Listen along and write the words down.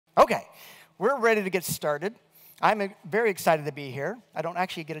Okay, we're ready to get started. I'm very excited to be here. I don't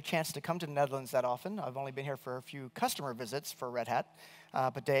actually get a chance to come to the Netherlands that often. I've only been here for a few customer visits for Red Hat.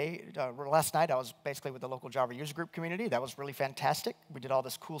 But last night I was basically with the local Java user group community. That was really fantastic. We did all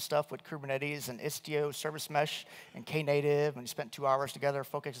this cool stuff with Kubernetes and Istio, Service Mesh, and Knative, and we spent 2 hours together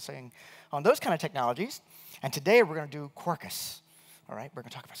focusing on those kind of technologies. And today we're going to do Quarkus. All right, we're going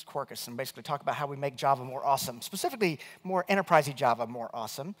to talk about Quarkus and basically talk about how we make Java more awesome, specifically more enterprisey Java more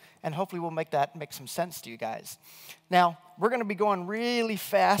awesome, and hopefully we'll make that make some sense to you guys. Now, we're going to be going really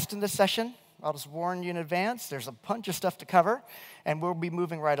fast in this session. I'll just warn you in advance. There's a bunch of stuff to cover, and we'll be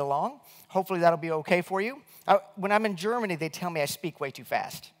moving right along. Hopefully that'll be okay for you. When I'm in Germany, they tell me I speak way too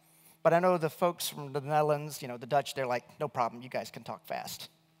fast. But I know the folks from the Netherlands, the Dutch, they're like, no problem, you guys can talk fast,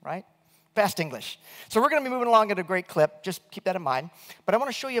 right? Fast English. So we're going to be moving along at a great clip. Just keep that in mind. But I want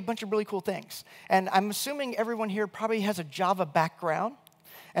to show you a bunch of really cool things. And I'm assuming everyone here probably has a Java background.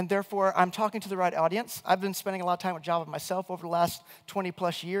 And therefore, I'm talking to the right audience. I've been spending a lot of time with Java myself over the last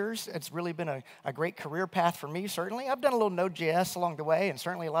 20-plus years. It's really been a great career path for me, certainly. I've done a little Node.js along the way, and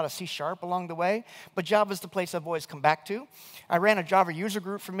certainly a lot of C# along the way. But Java is the place I've always come back to. I ran a Java user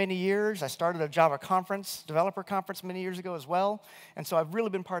group for many years. I started a Java conference, developer conference, many years ago as well. And so I've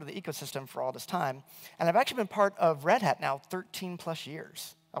really been part of the ecosystem for all this time. And I've actually been part of Red Hat now 13-plus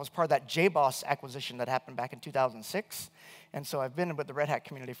years. I was part of that JBoss acquisition that happened back in 2006. And so I've been with the Red Hat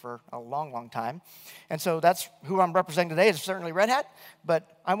community for a long, long time. And so that's who I'm representing today is certainly Red Hat.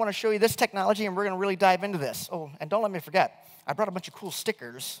 But I want to show you this technology, and we're going to really dive into this. Oh, and don't let me forget, I brought a bunch of cool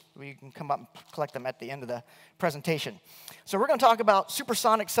stickers. You can come up and collect them at the end of the presentation. So we're going to talk about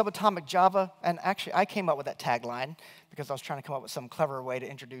Supersonic, Subatomic Java. And actually, I came up with that tagline because I was trying to come up with some clever way to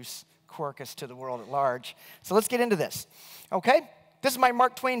introduce Quarkus to the world at large. So let's get into this. Okay? This is my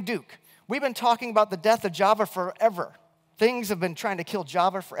Mark Twain Duke. We've been talking about the death of Java forever. Things have been trying to kill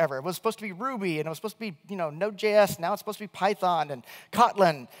Java forever. It was supposed to be Ruby, and it was supposed to be, Node.js. Now it's supposed to be Python and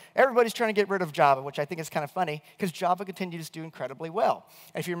Kotlin. Everybody's trying to get rid of Java, which I think is kind of funny, because Java continues to do incredibly well.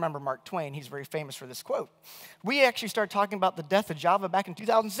 And if you remember Mark Twain, he's very famous for this quote. We actually started talking about the death of Java back in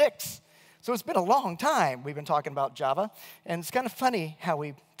 2006. So it's been a long time we've been talking about Java, and it's kind of funny how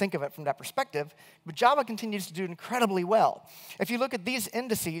we think of it from that perspective, but Java continues to do incredibly well. If you look at these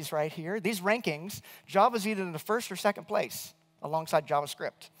indices right here, these rankings, Java's either in the first or second place alongside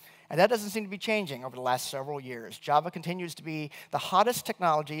JavaScript. And that doesn't seem to be changing over the last several years. Java continues to be the hottest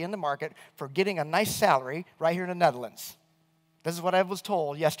technology in the market for getting a nice salary right here in the Netherlands. This is what I was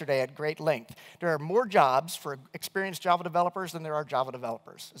told yesterday at great length. There are more jobs for experienced Java developers than there are Java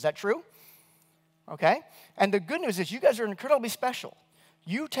developers. Is that true? Okay? And the good news is you guys are incredibly special.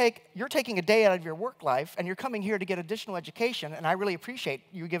 You're taking a day out of your work life, and you're coming here to get additional education, and I really appreciate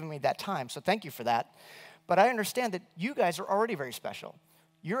you giving me that time, so thank you for that. But I understand that you guys are already very special.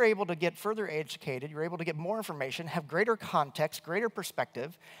 You're able to get further educated, you're able to get more information, have greater context, greater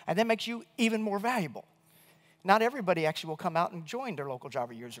perspective, and that makes you even more valuable. Not everybody actually will come out and join their local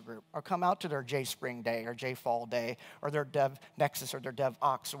Java user group or come out to their JSpring Day or JFall Day or their DevNexus or their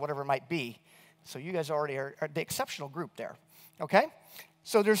DevOps or whatever it might be. So you guys already are the exceptional group there, okay?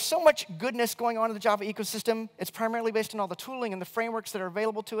 So there's so much goodness going on in the Java ecosystem. It's primarily based on all the tooling and the frameworks that are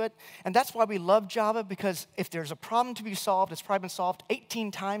available to it. And that's why we love Java, because if there's a problem to be solved, it's probably been solved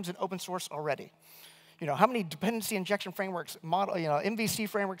 18 times in open source already. How many dependency injection frameworks, MVC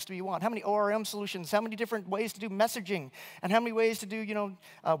frameworks do you want? How many ORM solutions? How many different ways to do messaging? And how many ways to do,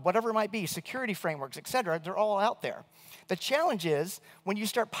 whatever it might be, security frameworks, et cetera? They're all out there. The challenge is when you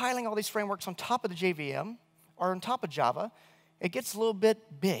start piling all these frameworks on top of the JVM or on top of Java, it gets a little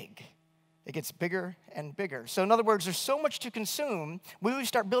bit big. It gets bigger and bigger. So in other words, there's so much to consume. When we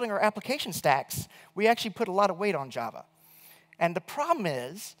start building our application stacks, we actually put a lot of weight on Java. And the problem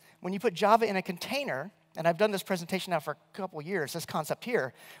is, when you put Java in a container, and I've done this presentation now for a couple of years, this concept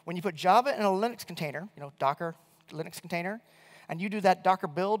here, when you put Java in a Linux container, Docker Linux container, and you do that Docker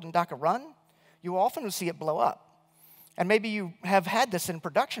build and Docker run, you often will see it blow up. And maybe you have had this in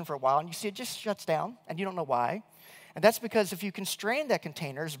production for a while, and you see it just shuts down, and you don't know why. And that's because if you constrain that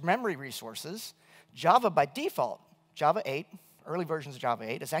container's memory resources, Java by default, Java 8, early versions of Java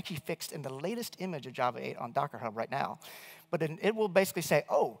 8, is actually fixed in the latest image of Java 8 on Docker Hub right now. But it will basically say,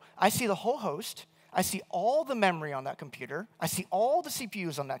 oh, I see the whole host, I see all the memory on that computer, I see all the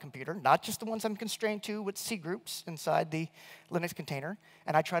CPUs on that computer, not just the ones I'm constrained to with C groups inside the Linux container,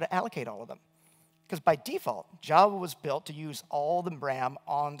 and I try to allocate all of them. Because by default, Java was built to use all the RAM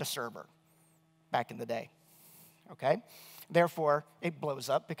on the server back in the day, okay? Therefore, it blows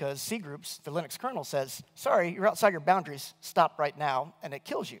up because C groups, the Linux kernel says, sorry, you're outside your boundaries, stop right now, and it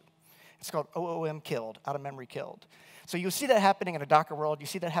kills you. It's called OOM killed, out of memory killed. So you'll see that happening in a Docker world. You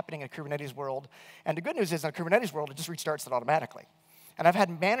see that happening in a Kubernetes world. And the good news is in a Kubernetes world, it just restarts it automatically. And I've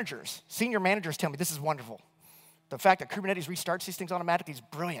had managers, senior managers tell me this is wonderful. The fact that Kubernetes restarts these things automatically is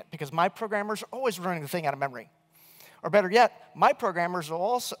brilliant because my programmers are always running the thing out of memory. Or better yet, my programmers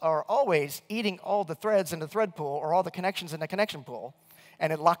are always eating all the threads in the thread pool or all the connections in the connection pool,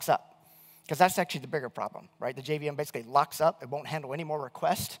 and it locks up. Because that's actually the bigger problem, right? The JVM basically locks up. It won't handle any more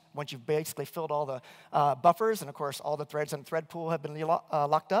requests once you've basically filled all the buffers. And of course, all the threads in the thread pool have been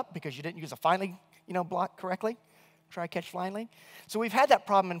locked up because you didn't use a finally block correctly. Try catch finally. So we've had that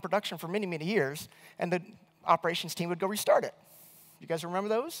problem in production for many, many years. And the operations team would go restart it. You guys remember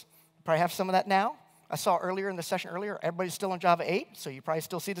those? You probably have some of that now. I saw earlier in the session everybody's still on Java 8. So you probably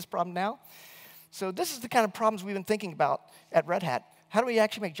still see this problem now. So this is the kind of problems we've been thinking about at Red Hat. How do we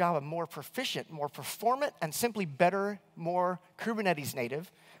actually make Java more proficient, more performant, and simply better, more Kubernetes native,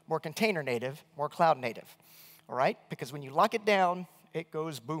 more container native, more cloud native? All right? Because when you lock it down, it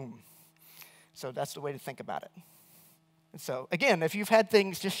goes boom. So that's the way to think about it. And so again, if you've had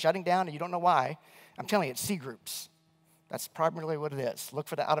things just shutting down and you don't know why, I'm telling you, it's C groups. That's primarily what it is. Look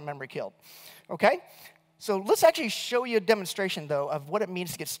for the out-of-memory killed. Okay? So let's actually show you a demonstration, though, of what it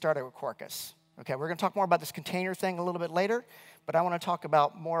means to get started with Quarkus. Okay, we're going to talk more about this container thing a little bit later, but I want to talk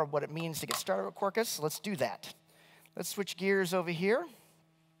about more of what it means to get started with Quarkus. So let's do that. Let's switch gears over here.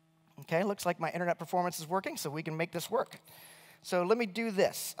 Okay, looks like my internet performance is working, so we can make this work. So let me do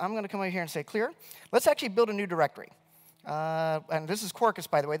this. I'm going to come over here and say clear. Let's actually build a new directory. And this is Quarkus,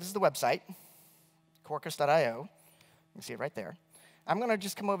 by the way. This is the website, quarkus.io. You can see it right there. I'm going to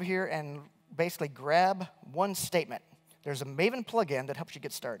just come over here and basically grab one statement. There's a Maven plugin that helps you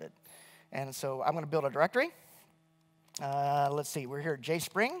get started. And so I'm going to build a directory. Let's see, we're here at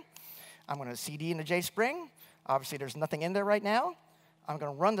JSpring. I'm going to cd into JSpring. Obviously, there's nothing in there right now. I'm going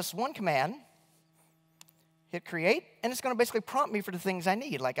to run this one command, hit create, and it's going to basically prompt me for the things I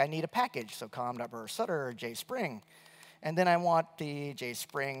need. Like I need a package, so com.Burr Sutter or JSpring. And then I want the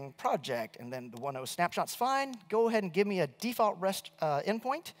JSpring project, and then the 1.0 snapshot's fine. Go ahead and give me a default REST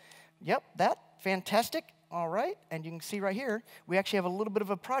endpoint. Yep, that, fantastic. All right, and you can see right here, we actually have a little bit of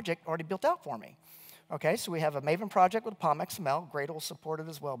a project already built out for me. Okay, so we have a Maven project with POM XML. Gradle supported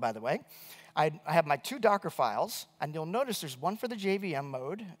as well, by the way. I have my 2 Docker files, and you'll notice there's one for the JVM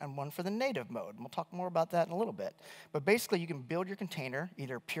mode and one for the native mode. And we'll talk more about that in a little bit. But basically, you can build your container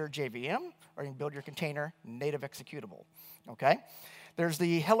either pure JVM, or you can build your container native executable. Okay? There's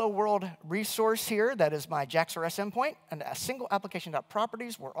the Hello World resource here. That is my JAX-RS endpoint, and a single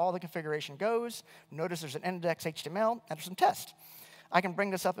application.properties where all the configuration goes. Notice there's an index HTML, and there's some tests. I can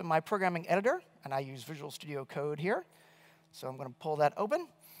bring this up in my programming editor, and I use Visual Studio Code here. So I'm going to pull that open.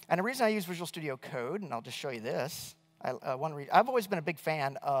 And the reason I use Visual Studio Code, and I'll just show you this, I've always been a big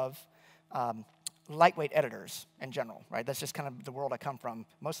fan of lightweight editors in general, right? That's just kind of the world I come from,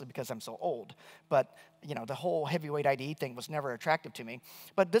 mostly because I'm so old. But the whole heavyweight IDE thing was never attractive to me.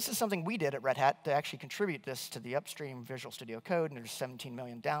 But this is something we did at Red Hat to actually contribute this to the upstream Visual Studio Code, and there's 17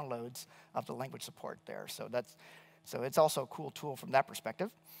 million downloads of the language support there. So it's also a cool tool from that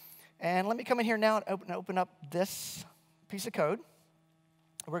perspective. And let me come in here now and open up this piece of code.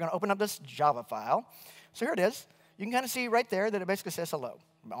 We're going to open up this Java file. So here it is. You can kind of see right there that it basically says hello.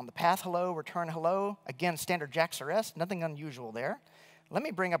 On the path hello, return hello. Again, standard JAX-RS, nothing unusual there. Let me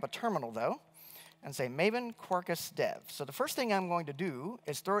bring up a terminal, though, and say Maven Quarkus dev. So the first thing I'm going to do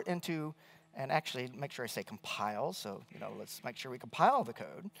is throw it into, and actually make sure I say compile. So let's make sure we compile the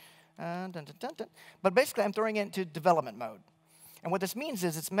code. But basically, I'm throwing it into development mode. And what this means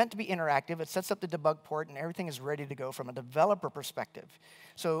is it's meant to be interactive. It sets up the debug port, and everything is ready to go from a developer perspective.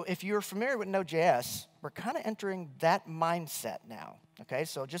 So if you're familiar with Node.js, we're kind of entering that mindset now. Okay,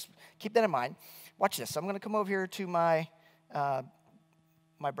 so just keep that in mind. Watch this. I'm going to come over here to my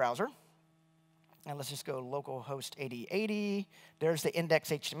browser. And let's just go localhost 8080. There's the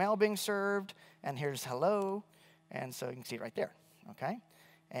index HTML being served. And here's hello. And so you can see it right there. Okay,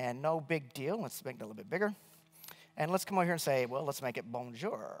 and no big deal. Let's make it a little bit bigger. And let's come over here and say, well, let's make it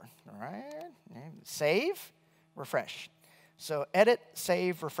bonjour. All right. Save, refresh. So edit,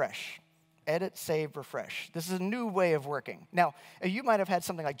 save, refresh. Edit, save, refresh. This is a new way of working. Now, you might have had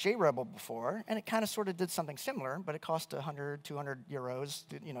something like JRebel before, and it kind of sort of did something similar, but it cost 100, 200 euros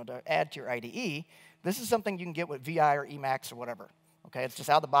to add to your IDE. This is something you can get with VI or Emacs or whatever. Okay, it's just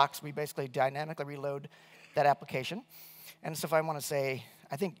out of the box. We basically dynamically reload that application. And so if I want to say,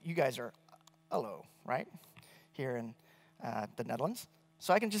 I think you guys are hello, right? Here in the Netherlands.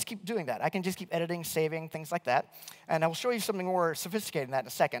 So I can just keep doing that. I can just keep editing, saving, things like that. And I will show you something more sophisticated than that in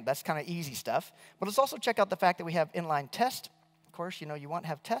a second. That's kind of easy stuff. But let's also check out the fact that we have inline test, course, you want to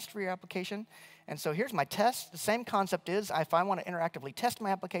have tests for your application. And so here's my test. The same concept is, if I want to interactively test my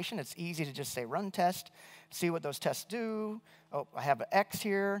application, it's easy to just say run test, see what those tests do. Oh, I have an X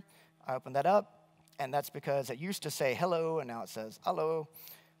here. I open that up. And that's because it used to say hello, and now it says hello.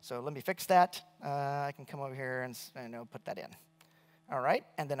 So let me fix that. I can come over here and put that in. All right,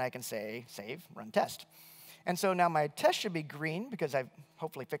 and then I can say save, run test. And so now my test should be green because I've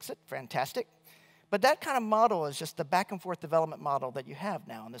hopefully fixed it. Fantastic. But that kind of model is just the back and forth development model that you have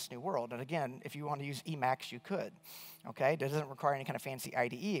now in this new world. And again, if you want to use Emacs, you could. Okay, that doesn't require any kind of fancy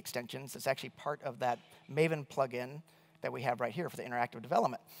IDE extensions. It's actually part of that Maven plugin that we have right here for the interactive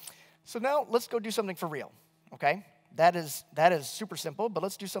development. So now let's go do something for real. Okay, that is super simple, but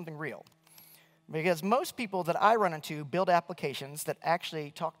let's do something real. Because most people that I run into build applications that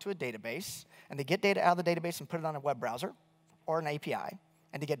actually talk to a database, and they get data out of the database and put it on a web browser or an API,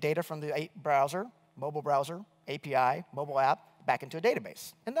 and they get data from the browser, mobile browser, API, mobile app, back into a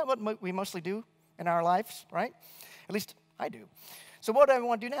database. Isn't that what we mostly do in our lives, right? At least I do. So what I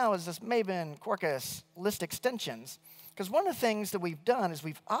want to do now is this Maven, Quarkus, list extensions. Because one of the things that we've done is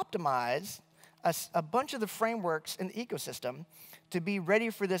we've optimized a bunch of the frameworks in the ecosystem to be ready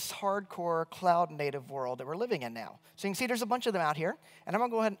for this hardcore cloud-native world that we're living in now. So you can see there's a bunch of them out here. And I'm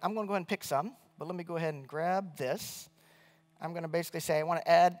going to go ahead and pick some. But let me go ahead and grab this. I'm going to basically say I want to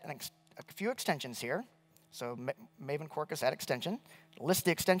add a few extensions here. So Maven Quarkus add extension. List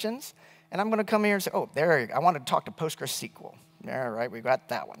the extensions. And I'm going to come here and say, oh, there you go. I want to talk to PostgreSQL. All right, we got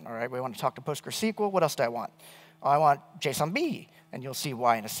that one. All right, we want to talk to PostgreSQL. What else do I want? Oh, I want JSONB. And you'll see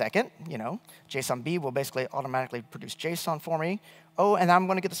why in a second. JSONB will basically automatically produce JSON for me. Oh, and I'm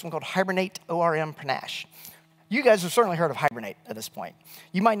going to get this one called Hibernate ORM Panache. You guys have certainly heard of Hibernate at this point.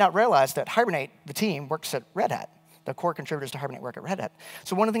 You might not realize that Hibernate, the team, works at Red Hat. The core contributors to Hibernate work at Red Hat.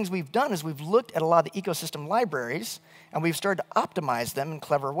 So one of the things we've done is we've looked at a lot of the ecosystem libraries, and we've started to optimize them in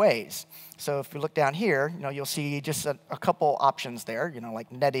clever ways. So if you look down here, you'll see just a couple options there,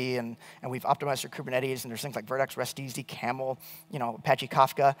 like Netty, and we've optimized for Kubernetes, and there's things like Vertex, REST-easy, Camel, Apache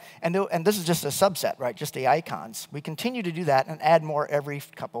Kafka, and this is just a subset, right? Just the icons. We continue to do that and add more every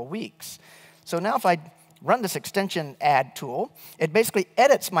couple weeks. So now if I run this extension add tool, it basically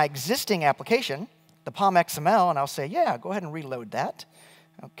edits my existing application, the POM XML, and I'll say, yeah, go ahead and reload that.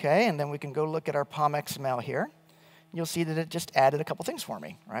 Okay, and then we can go look at our POM XML here. You'll see that it just added a couple things for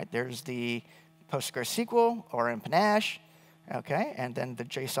me, right? There's the PostgreSQL or in Panache, okay, and then the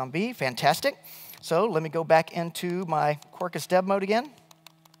JSONB, fantastic. So let me go back into my Quarkus dev mode again.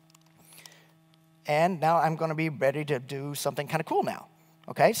 And now I'm going to be ready to do something kind of cool now.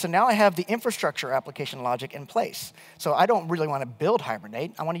 Okay, so now I have the infrastructure application logic in place. So I don't really want to build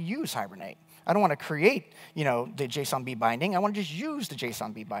Hibernate. I want to use Hibernate. I don't want to create, the JSONB binding. I want to just use the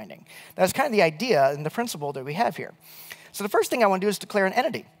JSONB binding. That's kind of the idea and the principle that we have here. So the first thing I want to do is declare an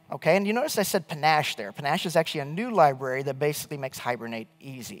entity. Okay, and you notice I said Panache there. Panache is actually a new library that basically makes Hibernate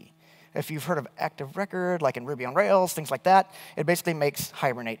easy. If you've heard of Active Record, like in Ruby on Rails, things like that, it basically makes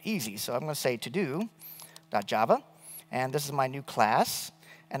Hibernate easy. So I'm going to say to-do.java, and this is my new class.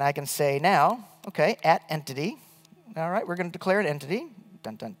 And I can say now, okay, @entity. All right, we're going to declare an entity.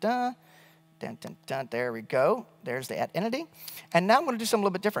 Dun, dun, dun. Dun, dun, dun. There we go. There's the @entity. And now I'm going to do something a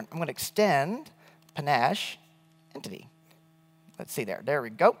little bit different. I'm going to extend Panache entity. Let's see there. There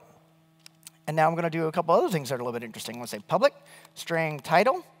we go. And now I'm going to do a couple other things that are a little bit interesting. I'm going to say public string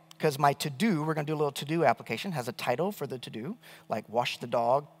title, because my to-do, we're going to do a little to-do application, has a title for the to-do, like wash the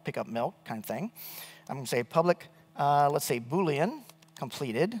dog, pick up milk kind of thing. I'm going to say public, let's say Boolean,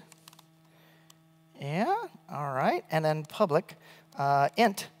 completed. Yeah, all right. And then public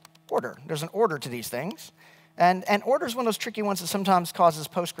int order. There's an order to these things. And order is one of those tricky ones that sometimes causes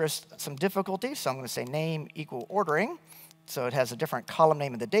Postgres some difficulty. So I'm going to say name equal ordering. So it has a different column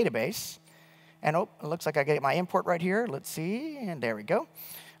name in the database. And oh, it looks like I get my import right here. Let's see. And there we go.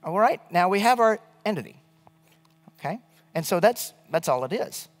 All right. Now we have our entity. Okay. And so that's all it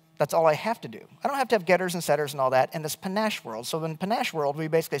is. That's all I have to do. I don't have to have getters and setters and all that in this Panache world. So in Panache world, we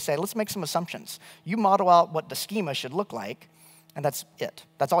basically say, let's make some assumptions. You model out what the schema should look like, and that's it.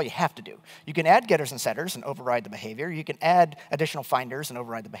 That's all you have to do. You can add getters and setters and override the behavior. You can add additional finders and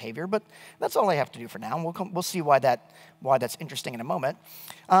override the behavior, but that's all I have to do for now. And we'll see why that's interesting in a moment.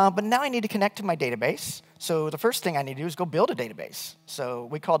 But now I need to connect to my database. So the first thing I need to do is go build a database. So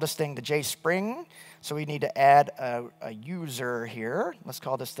we call this thing the JSpring. So we need to add a user here. Let's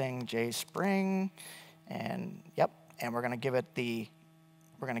call this thing JSpring. And yep, and we're going to give it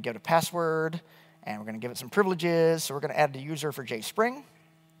a password. And we're going to give it some privileges. So we're going to add the user for JSpring.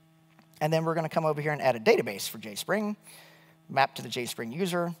 And then we're going to come over here and add a database for JSpring, map to the JSpring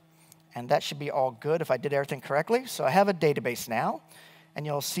user. And that should be all good if I did everything correctly. So I have a database now. And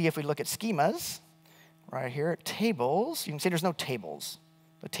you'll see if we look at schemas, right here at tables, you can see there's no tables.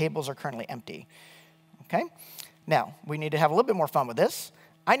 The tables are currently empty. Okay? Now, we need to have a little bit more fun with this.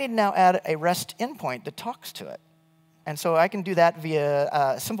 I need to now add a REST endpoint that talks to it. And so I can do that via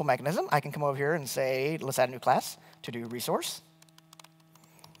a simple mechanism. I can come over here and say, let's add a new class, to-do resource.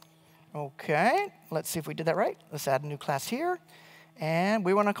 OK, let's see if we did that right. Let's add a new class here. And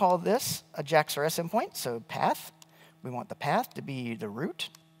we want to call this a JAX-RS endpoint, so path. We want the path to be the root.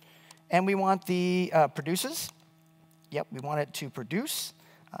 And we want the produces. Yep, we want it to produce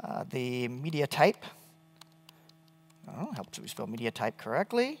the media type. Oh, helps we spell media type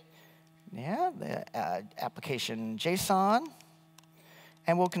correctly. Yeah, the application JSON.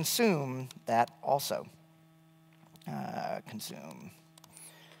 And we'll consume that also. Consume.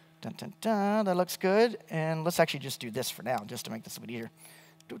 Dun, dun, dun, that looks good. And let's actually just do this for now, just to make this a bit easier.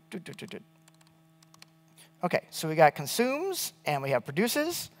 OK, so we got consumes, and we have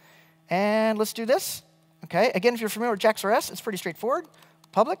produces. And let's do this. OK, again, if you're familiar with JAX-RS, it's pretty straightforward.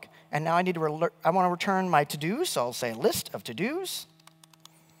 Public. And now I need to I want to return my to-dos, so I'll say list of to-dos.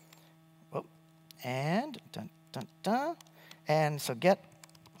 And dun, dun, dun. And so get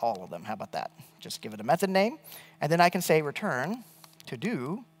all of them. How about that? Just give it a method name. And then I can say return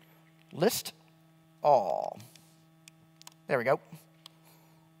to-do list all. There we go.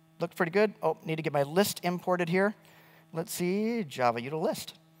 Looked pretty good. Oh, need to get my list imported here. Let's see, Java util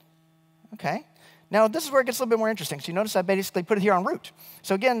list. OK. Now, this is where it gets a little bit more interesting. So you notice I basically put it here on root.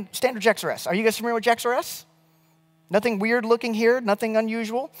 So again, standard JAX-RS. Are you guys familiar with JAX-RS? Nothing weird looking here, nothing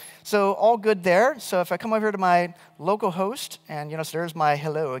unusual. So all good there. So if I come over here to my local host, and you notice there's my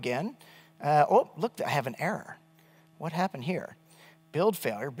hello again. Oh, look, I have an error. What happened here? Build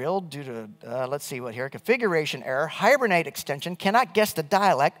failure, build due to, let's see what here, configuration error, Hibernate extension, cannot guess the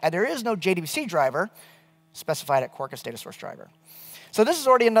dialect. There is no JDBC driver specified at Quarkus data source driver. So this is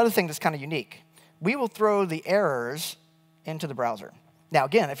already another thing that's kind of unique. We will throw the errors into the browser. Now,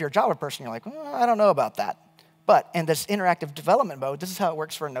 again, if you're a Java person, you're like, well, I don't know about that. But in this interactive development mode, this is how it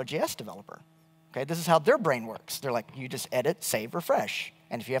works for a Node.js developer. Okay, this is how their brain works. They're like, you just edit, save, refresh.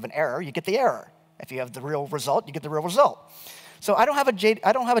 And if you have an error, you get the error. If you have the real result, you get the real result. So I don't have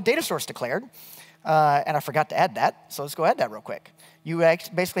a data source declared, and I forgot to add that. So let's go add that real quick. You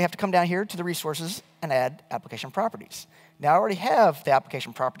basically have to come down here to the resources and add application properties. Now I already have the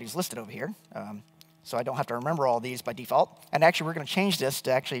application properties listed over here, so I don't have to remember all these by default. And actually, we're going to change this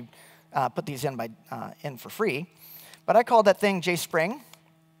to actually put these in for free. But I called that thing JSpring.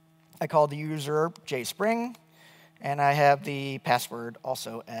 I called the user JSpring, and I have the password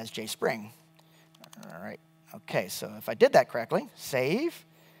also as JSpring. All right. OK, so if I did that correctly, save.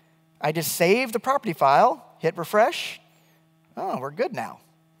 I just saved the property file, hit refresh. Oh, we're good now.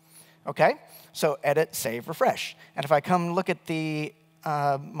 OK, so edit, save, refresh. And if I come look at the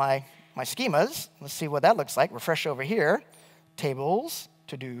my schemas, let's see what that looks like. Refresh over here, tables,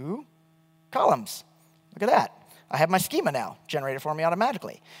 to-do, columns. Look at that. I have my schema now generated for me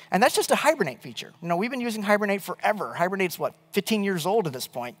automatically. And that's just a Hibernate feature. You know, we've been using Hibernate forever. Hibernate's, what, 15 years old at this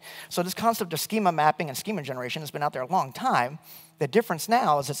point. So this concept of schema mapping and schema generation has been out there a long time. The difference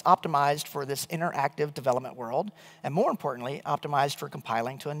now is it's optimized for this interactive development world, and more importantly, optimized for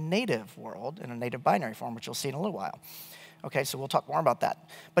compiling to a native world in a native binary form, which you'll see in a little while. OK, so we'll talk more about that.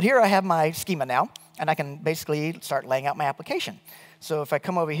 But here I have my schema now, and I can basically start laying out my application. So if I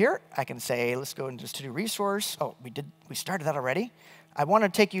come over here, I can say, let's go into to-do resource. Oh, we started that already. I want to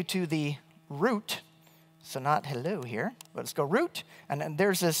take you to the root, so not hello here, but let's go root. And then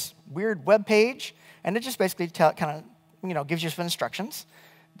there's this weird web page, and it just basically kind of gives you some instructions.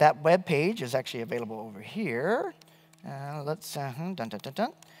 That web page is actually available over here. Let's dun dun dun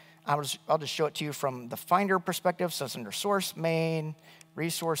dun. I'll just show it to you from the Finder perspective. So it's under source, main,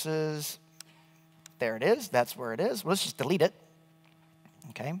 resources. There it is. That's where it is. Well, let's just delete it.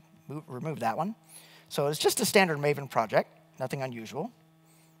 OK, remove that one. So it's just a standard Maven project, nothing unusual.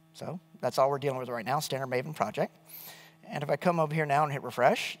 So that's all we're dealing with right now, standard Maven project. And if I come over here now and hit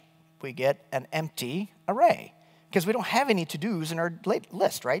refresh, we get an empty array, because we don't have any to-dos in our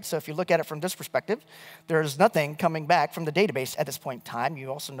list, right? So if you look at it from this perspective, there's nothing coming back from the database at this point in time.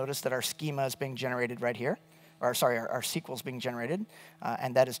 You also notice that our schema is being generated right here. Or sorry, our SQL is being generated,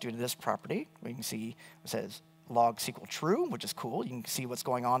 and that is due to this property. We can see it says log SQL true, which is cool. You can see what's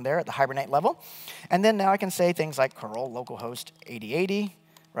going on there at the Hibernate level. And then now I can say things like curl localhost 8080,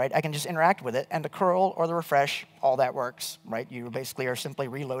 right? I can just interact with it, and the curl or the refresh, all that works, right? You basically are simply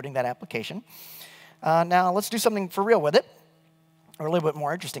reloading that application. Now let's do something for real with it, or a little bit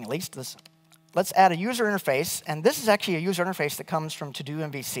more interesting at least. Let's let's add a user interface. And this is actually a user interface that comes from To Do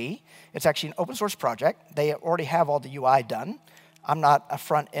MVC. It's actually an open source project. They already have all the UI done. I'm not a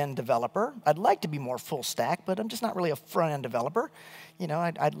front-end developer. I'd like to be more full stack, but I'm just not really a front-end developer. You know,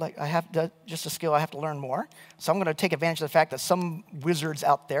 I have just a skill I have to learn more. So I'm going to take advantage of the fact that some wizards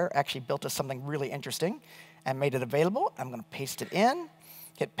out there actually built us something really interesting and made it available. I'm going to paste it in,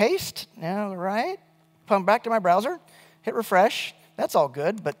 hit paste. All right. Come back to my browser, hit refresh. That's all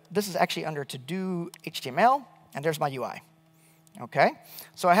good, but this is actually under To Do HTML, and there's my UI. Okay,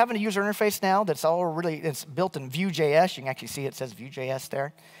 so I have a user interface now that's it's built in Vue.js. You can actually see it says Vue.js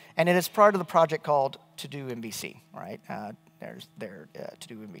there, and it is part of the project called To Do MVC. Right, there's their To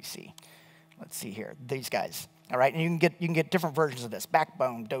Do MVC. Let's see here, these guys. All right, and you can get different versions of this: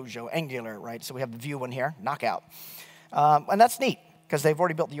 Backbone, Dojo, Angular. Right, so we have the Vue one here, Knockout, and that's neat because they've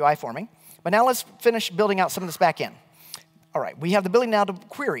already built the UI for me. But now let's finish building out some of this back end. All right, we have the ability now to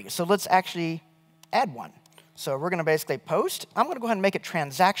query, so let's actually add one. So we're going to basically post. I'm going to go ahead and make it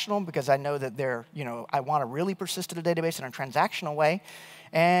transactional because I know that I want to really persist to the database in a transactional way.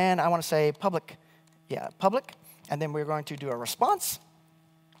 And I want to say public, public. And then we're going to do a response.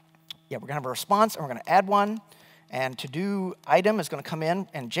 Yeah, we're going to have a response, and we're going to add one. And to do item is going to come in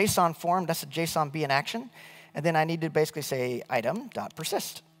JSON form. That's a JSON be in action. And then I need to basically say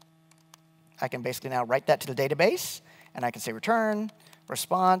item.persist. I can basically now write that to the database. And I can say return,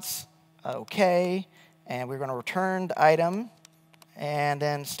 response, OK. And we're going to return the item, and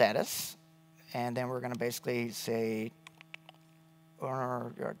then status. And then we're going to basically say,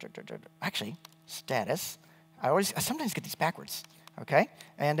 actually, status. I sometimes get these backwards. OK?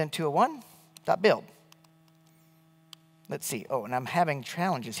 And then 201.build. Let's see. Oh, and I'm having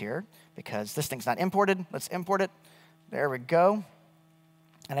challenges here because this thing's not imported. Let's import it. There we go.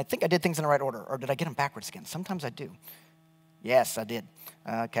 And I think I did things in the right order. Or did I get them backwards again? Sometimes I do. Yes, I did.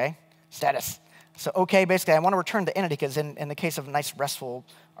 OK. Status. So OK, basically, I want to return the entity because in the case of a nice RESTful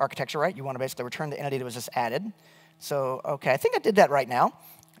architecture, right, you want to basically return the entity that was just added. So OK, I think I did that right now.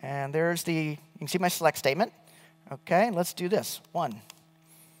 And there's you can see my select statement. OK, let's do this. 1.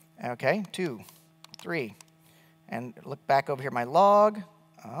 OK, 2, 3. And look back over here, my log.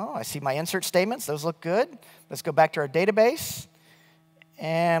 Oh, I see my insert statements. Those look good. Let's go back to our database.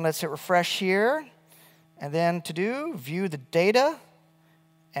 And let's hit refresh here. And then to do, view the data.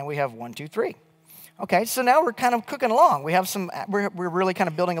 And we have 1, 2, 3. OK, so now we're kind of cooking along. We have we're really kind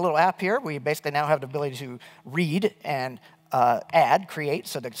of building a little app here. We basically now have the ability to read and add, create.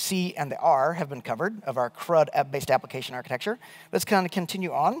 So the C and the R have been covered of our CRUD-based application architecture. Let's kind of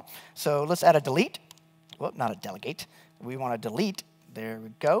continue on. So let's add a delete. Well, not a delegate. We want to delete. There we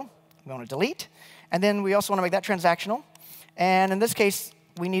go. We want to delete. And then we also want to make that transactional. And in this case,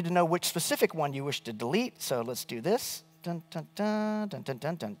 we need to know which specific one you wish to delete. So let's do this. Dun, dun, dun, dun, dun,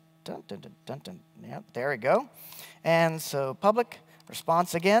 dun, dun. Dun, dun, dun, dun, dun. Yep, there we go. And so public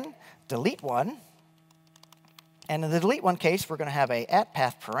response again, delete one. And in the delete one case, we're going to have a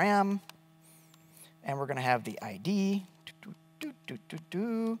 @path param, and we're going to have the ID.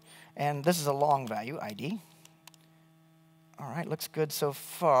 And this is a long value, ID. All right, looks good so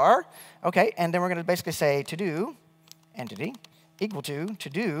far. OK, and then we're going to basically say to do entity equal to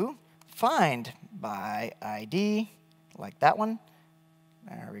do find by ID, like that one.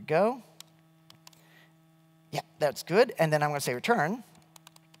 There we go. Yeah, that's good. And then I'm going to say return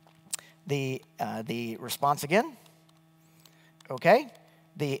the response again. OK.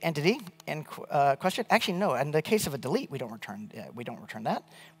 The entity in question. Actually, no. In the case of a delete, we don't return that.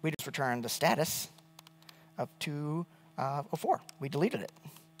 We just return the status of 204. We deleted it.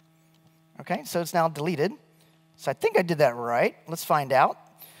 OK. So it's now deleted. So I think I did that right. Let's find out.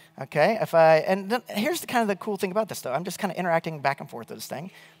 Okay, and then here's the cool thing about this, though. I'm just kind of interacting back and forth with this thing.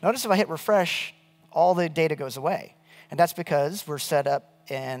 Notice if I hit refresh, all the data goes away. And that's because we're set up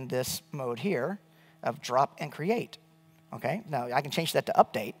in this mode here of drop and create. Okay, now I can change that to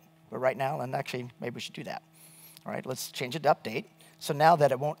update, but right now, and actually, maybe we should do that. All right, let's change it to update. So now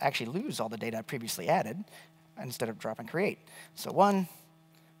that it won't actually lose all the data I previously added, instead of drop and create. So 1,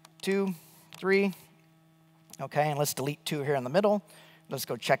 2, 3. Okay, and let's delete 2 here in the middle. Let's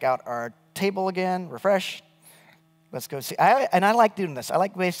go check out our table again, refresh. Let's go see. I like doing this. I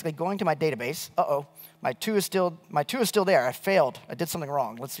like basically going to my database. Uh-oh, my 2 is still there. I failed. I did something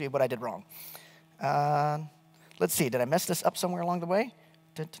wrong. Let's see what I did wrong. Let's see. Did I mess this up somewhere along the way?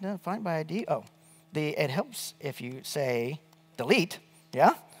 Find by ID. Oh, it helps if you say delete.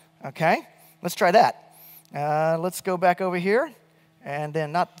 Yeah? OK. Let's try that. Let's go back over here. And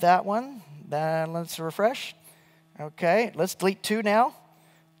then not that one. Then let's refresh. OK. Let's delete 2 now.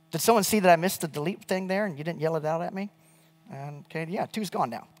 Did someone see that I missed the delete thing there and you didn't yell it out at me? OK, yeah, 2's gone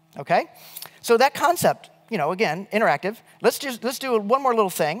now. Okay? So that concept, again, interactive. Let's do one more little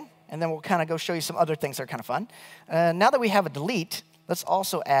thing, and then we'll kind of go show you some other things that are kind of fun. Now that we have a delete, let's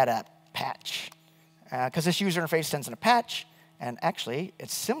also add a patch. Because this user interface sends in a patch, and actually,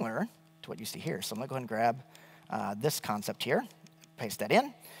 it's similar to what you see here. So I'm going to go ahead and grab this concept here, paste that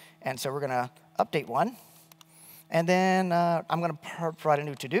in. And so we're going to update one. And then I'm going to provide a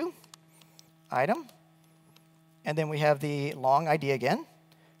new to-do item. And then we have the long ID again.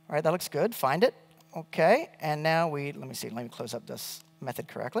 All right, that looks good. Find it. OK. And now let me close up this method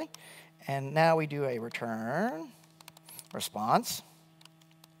correctly. And now we do a return response.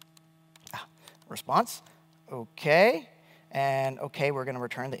 Response. OK. And OK, we're going to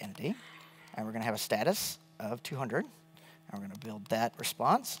return the entity. And we're going to have a status of 200. And we're going to build that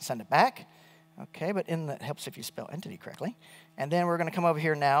response, send it back. OK, but it helps if you spell entity correctly. And then we're going to come over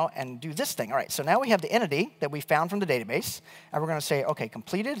here now and do this thing. All right, so now we have the entity that we found from the database. And we're going to say, OK,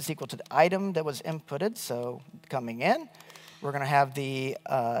 completed is equal to the item that was inputted. So coming in, we're going to have the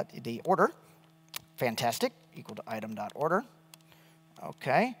order. Fantastic, equal to item.order.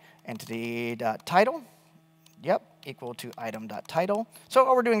 OK, entity.title. Yep, equal to item.title. So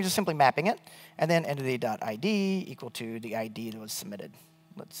all we're doing is just simply mapping it. And then entity.id equal to the ID that was submitted.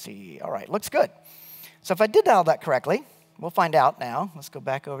 Let's see. All right, looks good. So if I did all that correctly, we'll find out now. Let's go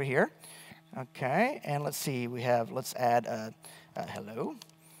back over here. OK, and let's see. Let's add a hello,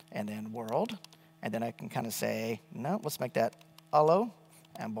 and then world. And then I can kind of say, no, let's make that hello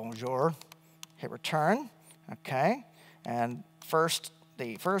and bonjour. Hit return. OK, and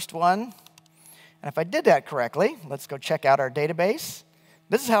the first one. And if I did that correctly, let's go check out our database.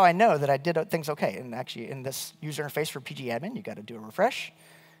 This is how I know that I did things OK. And actually, in this user interface for pgadmin, you got to do a refresh.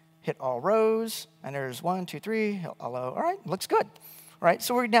 Hit all rows. And there's 1, 2, 3. Hello. All right, looks good. All right,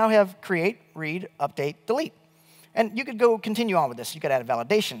 so we now have create, read, update, delete. And you could go continue on with this. You could add a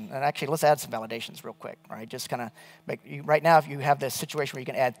validation. And actually, let's add some validations real quick. All right, just kind of right now, if you have this situation where you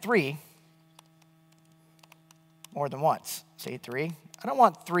can add 3 more than once. See, 3. I don't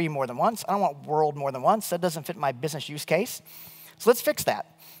want 3 more than once. I don't want world more than once. That doesn't fit my business use case. So let's fix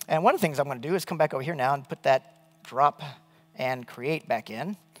that. And one of the things I'm going to do is come back over here now and put that drop and create back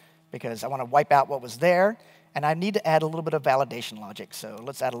in, because I want to wipe out what was there. And I need to add a little bit of validation logic. So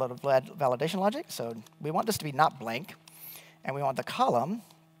let's add a little validation logic. So we want this to be not blank. And we want the column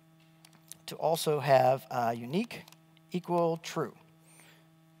to also have unique equal true.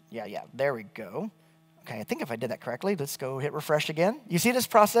 Yeah, there we go. OK, I think if I did that correctly, let's go hit refresh again. You see this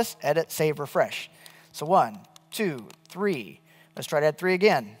process? Edit, save, refresh. So 1, 2, 3. Let's try to add 3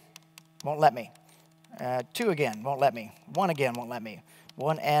 again. Won't let me. 2 again, won't let me. 1 again, won't let me.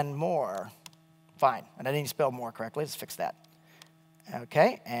 1 and more. Fine. And I didn't spell more correctly. Let's fix that.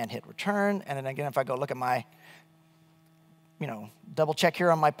 OK, and hit return. And then again, if I go look at my, double check here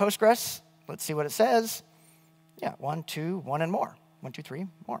on my Postgres, let's see what it says. Yeah, 1, 2, 1 and more. 1, 2, 3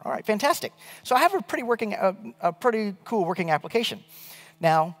 more. All right, fantastic. So I have a pretty cool working application.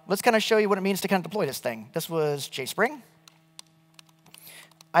 Now, let's kind of show you what it means to kind of deploy this thing. This was JSpring.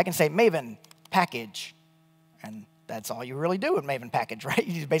 I can say Maven package, and that's all you really do with Maven package, right?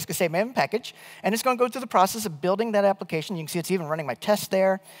 You basically say Maven package, and it's going to go through the process of building that application. You can see it's even running my test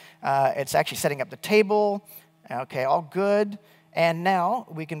there. It's actually setting up the table. OK, all good. And now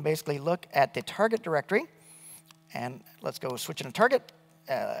we can basically look at the target directory. And let's go switch into target,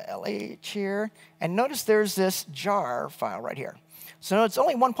 LH here. And notice there's this jar file right here. So it's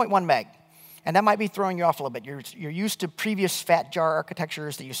only 1.1 meg. And that might be throwing you off a little bit. You're used to previous fat jar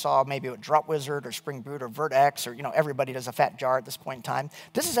architectures that you saw maybe with Drop Wizard or Spring Boot or Vertex, or everybody does a fat jar at this point in time.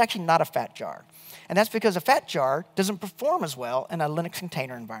 This is actually not a fat jar. And that's because a fat jar doesn't perform as well in a Linux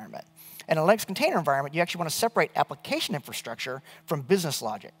container environment. In a Linux container environment, you actually want to separate application infrastructure from business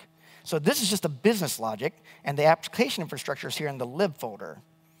logic. So this is just a business logic, and the application infrastructure is here in the lib folder.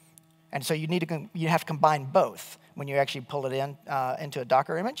 And so you have to combine both when you actually pull it in into a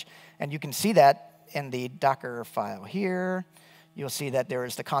Docker image. And you can see that in the Docker file here. You'll see that there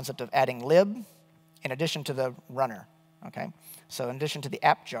is the concept of adding lib in addition to the runner. Okay? So in addition to the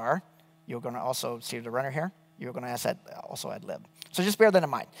app jar, you're going to also see the runner here. You're going to also add lib. So just bear that in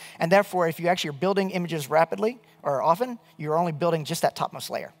mind. And therefore, if you actually are building images rapidly or often, you're only building just that topmost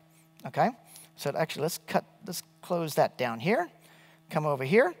layer. Okay? So actually, let's close that down here. Come over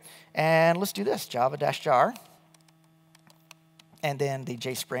here, and let's do this, java-jar, and then the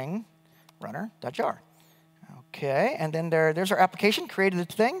jspring runner.jar. OK, and then there's our application, created the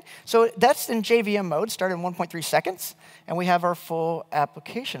thing. So that's in JVM mode, started in 1.3 seconds, and we have our full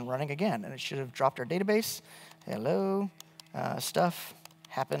application running again. And it should have dropped our database. Hello, stuff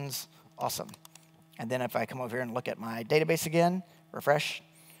happens, awesome. And then if I come over here and look at my database again, refresh,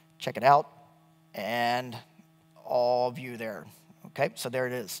 check it out, and all view there. Okay, so there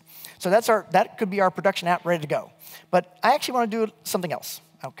it is. So that could be our production app ready to go. But I actually want to do something else.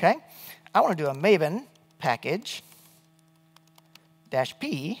 Okay, I want to do a Maven package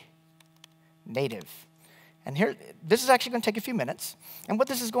 -p native. And here, this is actually going to take a few minutes. And what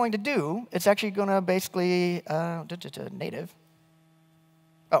this is going to do, it's actually going to basically native.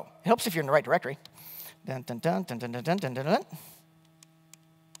 Oh, it helps if you're in the right directory. Dun, dun, dun, dun, dun, dun, dun, dun, dun.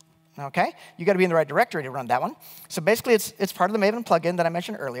 Okay, you got to be in the right directory to run that one. So basically, it's part of the Maven plugin that I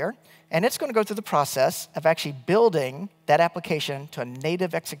mentioned earlier, and it's going to go through the process of actually building that application to a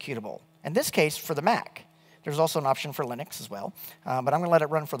native executable. In this case, for the Mac. There's also an option for Linux as well, but I'm going to let it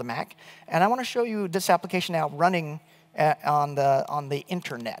run for the Mac. And I want to show you this application now running on the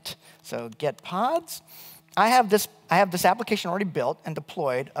internet. So get pods. I have this application already built and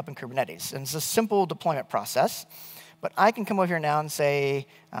deployed up in Kubernetes, and it's a simple deployment process. But I can come over here now and say,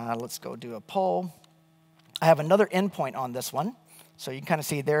 let's go do a poll. I have another endpoint on this one. So you can kind of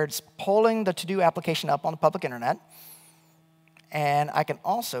see there it's polling the to-do application up on the public internet. And I can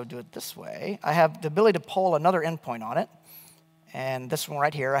also do it this way. I have the ability to poll another endpoint on it. And this one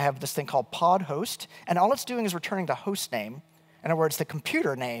right here, I have this thing called pod host. And all it's doing is returning the host name. In other words, the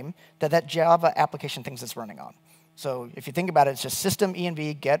computer name that Java application thinks it's running on. So if you think about it, it's just system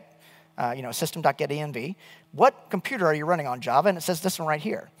env get, system.getEnv. What computer are you running on Java? And it says this one right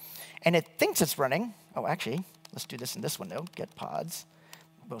here. And it thinks it's running. Oh, actually, let's do this in this window, get pods.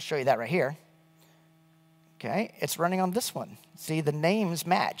 We'll show you that right here. Okay, it's running on this one. See, the names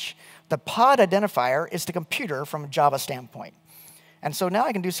match. The pod identifier is the computer from a Java standpoint. And so now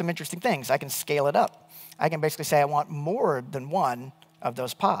I can do some interesting things. I can scale it up. I can basically say I want more than one of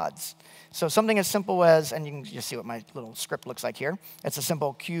those pods. So something as simple as, and you can just see what my little script looks like here. It's a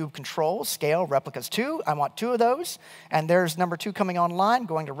simple cube control, scale, replicas 2. I want 2 of those. And there's number 2 coming online,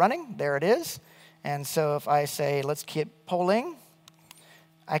 going to running. There it is. And so if I say, let's keep polling,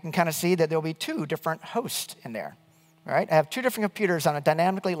 I can kind of see that there'll be 2 different hosts in there. Right? I have 2 different computers on a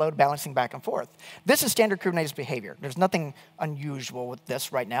dynamically load balancing back and forth. This is standard Kubernetes behavior. There's nothing unusual with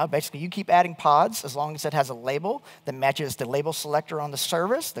this right now. Basically, you keep adding pods as long as it has a label that matches the label selector on the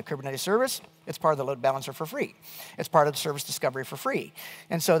service, the Kubernetes service. It's part of the load balancer for free. It's part of the service discovery for free.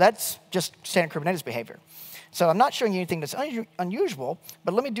 And so that's just standard Kubernetes behavior. So I'm not showing you anything that's unusual,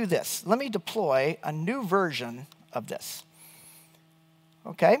 but let me do this. Let me deploy a new version of this.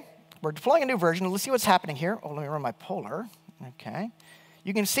 Okay? We're deploying a new version. Let's see what's happening here. Oh, let me run my poller. Okay.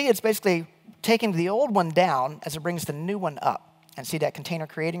 You can see it's basically taking the old one down as it brings the new one up. And see that container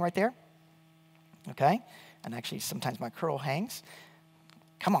creating right there? Okay. And actually, sometimes my curl hangs.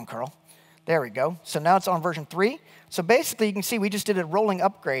 Come on, curl. There we go. So now it's on version 3. So basically, you can see we just did a rolling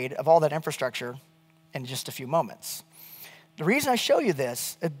upgrade of all that infrastructure in just a few moments. The reason I show you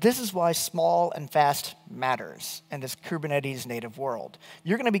this is why small and fast matters in this Kubernetes native world.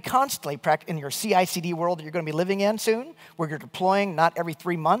 You're going to be constantly, in your CI/CD world that you're going to be living in soon, where you're deploying not every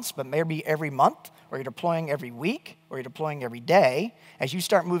 3 months, but maybe every month, or you're deploying every week, or you're deploying every day. As you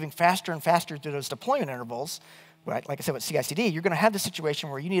start moving faster and faster through those deployment intervals, right, like I said with CI/CD, you're going to have the situation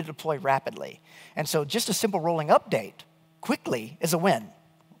where you need to deploy rapidly. And so just a simple rolling update quickly is a win.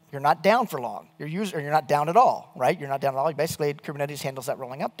 You're not down for long. You're not down at all, right? You're not down at all. Basically, Kubernetes handles that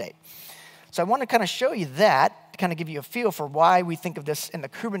rolling update. So I want to kind of show you that, to kind of give you a feel for why we think of this in the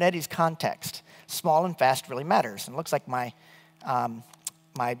Kubernetes context. Small and fast really matters. And it looks like my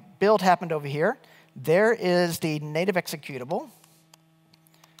build happened over here. There is the native executable.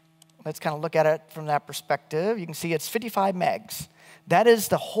 Let's kind of look at it from that perspective. You can see it's 55 megs. That is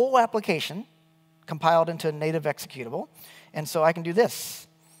the whole application compiled into a native executable. And so I can do this.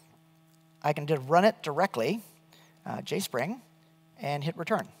 I can just run it directly, JSpring, and hit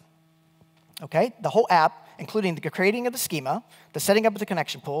return. Okay, the whole app, including the creating of the schema, the setting up of the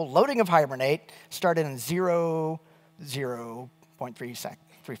connection pool, loading of Hibernate, started in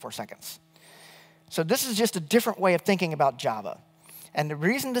 0.34 seconds. So this is just a different way of thinking about Java. And the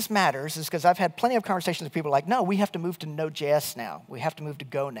reason this matters is because I've had plenty of conversations with people like, no, we have to move to Node.js now. We have to move to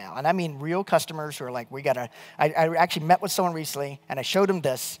Go now. And I mean real customers who are like, I actually met with someone recently, and I showed him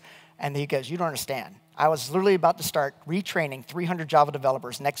this. And he goes, you don't understand. I was literally about to start retraining 300 Java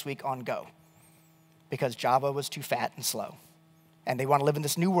developers next week on Go because Java was too fat and slow. And they want to live in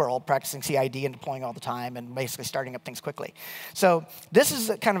this new world, practicing CID and deploying all the time and basically starting up things quickly. So this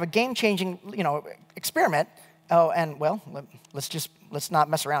is kind of a game-changing, experiment. Oh, and well, let's not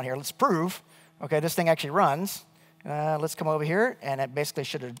mess around here. Let's prove, okay, this thing actually runs. Let's come over here, and it basically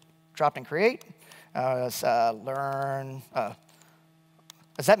should have dropped in create. Let's learn.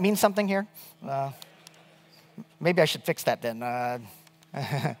 Does that mean something here? Maybe I should fix that then.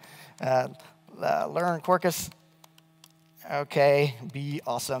 Learn Quarkus. Okay, be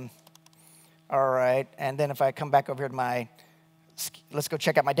awesome. All right, and then if I come back over here to let's go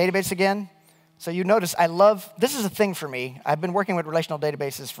check out my database again. So you notice this is a thing for me. I've been working with relational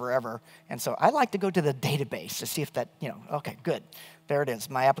databases forever, and so I like to go to the database to see if that, okay, good. There it is.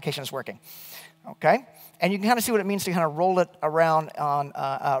 My application is working. Okay, and you can kind of see what it means to kind of roll it around on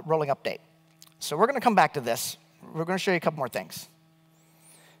rolling update. So we're going to come back to this. We're going to show you a couple more things.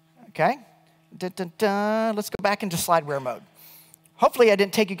 Okay, let's go back into slideware mode. Hopefully I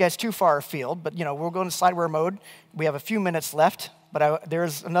didn't take you guys too far afield, but we'll go into slideware mode. We have a few minutes left. But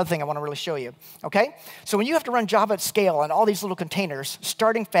there's another thing I want to really show you, okay? So when you have to run Java at scale on all these little containers,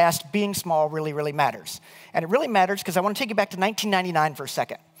 starting fast, being small really, really matters. And it really matters because I want to take you back to 1999 for a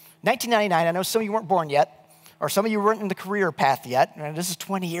second. 1999, I know some of you weren't born yet, or some of you weren't in the career path yet, and this is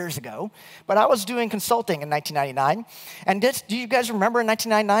 20 years ago, but I was doing consulting in 1999. And do you guys remember in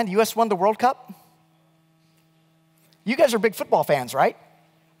 1999, the US won the World Cup? You guys are big football fans, right?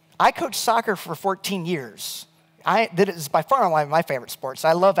 I coached soccer for 14 years. It's by far one of my favorite sports.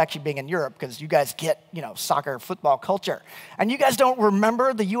 I love actually being in Europe because you guys get, soccer, football culture. And you guys don't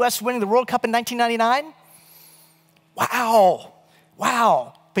remember the U.S. winning the World Cup in 1999?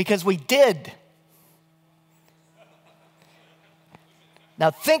 Wow, because we did.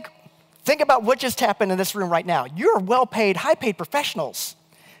 Now think about what just happened in this room right now. You're well-paid, high-paid professionals,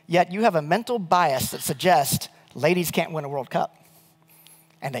 yet you have a mental bias that suggests ladies can't win a World Cup.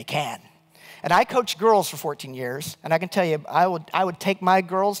 And they can. And I coached girls for 14 years, and I can tell you, I would take my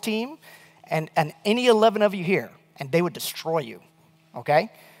girls' team and any 11 of you here, and they would destroy you,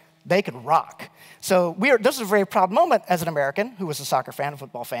 okay? They could rock. So this is a very proud moment as an American who was a soccer fan, a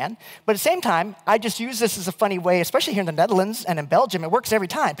football fan. But at the same time, I just use this as a funny way, especially here in the Netherlands and in Belgium. It works every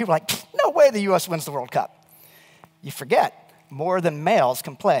time. People are like, no way the U.S. wins the World Cup. You forget. More than males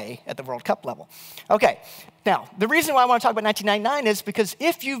can play at the World Cup level. Okay, now, the reason why I want to talk about 1999 is because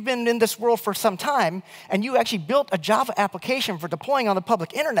if you've been in this world for some time and you actually built a Java application for deploying on the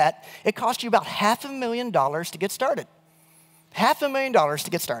public internet, it cost you about $500,000 to get started. $500,000 to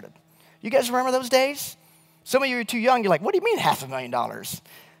get started. You guys remember those days? Some of you are too young, you're like, what do you mean $500,000?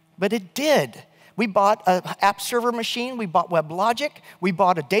 But it did. We bought an app server machine, we bought WebLogic, we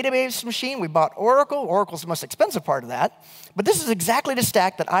bought a database machine, we bought Oracle. Oracle's the most expensive part of that. But this is exactly the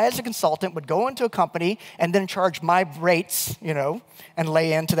stack that I, as a consultant, would go into a company and then charge my rates, and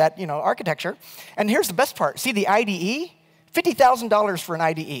lay into that, architecture. And here's the best part. See the IDE? $50,000 for an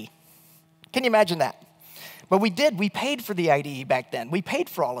IDE. Can you imagine that? But we paid for the IDE back then. We paid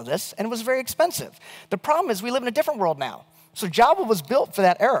for all of this, and it was very expensive. The problem is we live in a different world now. So Java was built for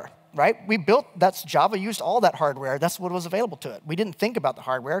that era. Right? Java used all that hardware. That's what was available to it. We didn't think about the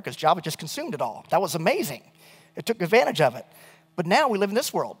hardware because Java just consumed it all. That was amazing. It took advantage of it. But now we live in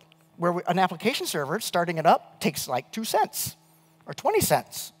this world where an application server, starting it up, takes like 2 cents or 20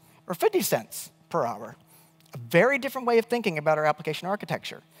 cents or 50 cents per hour. A very different way of thinking about our application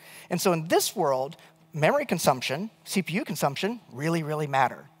architecture. And so in this world, memory consumption, CPU consumption really, really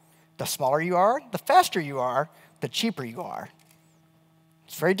matter. The smaller you are, the faster you are, the cheaper you are.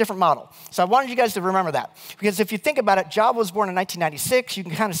 It's a very different model. So I wanted you guys to remember that. Because if you think about it, Java was born in 1996. You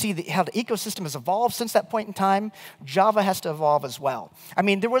can kind of see how the ecosystem has evolved since that point in time. Java has to evolve as well. I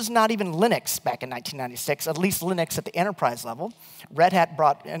mean, there was not even Linux back in 1996, at least Linux at the enterprise level. Red Hat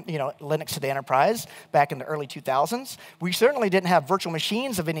brought Linux to the enterprise back in the early 2000s. We certainly didn't have virtual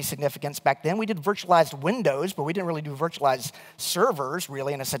machines of any significance back then. We did virtualized Windows, but we didn't really do virtualized servers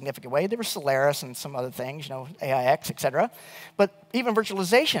really in a significant way. There was Solaris and some other things, AIX, et cetera. But even virtualization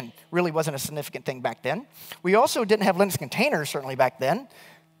really wasn't a significant thing back then. We also didn't have Linux containers, certainly back then.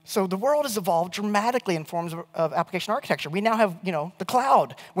 So the world has evolved dramatically in forms of application architecture. We now have, the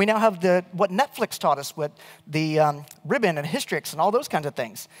cloud. We now have what Netflix taught us with the Ribbon and Hystrix and all those kinds of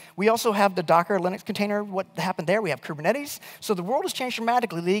things. We also have the Docker Linux container. What happened there? We have Kubernetes. So the world has changed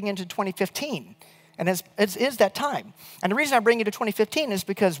dramatically leading into 2015. And it is that time. And the reason I bring you to 2015 is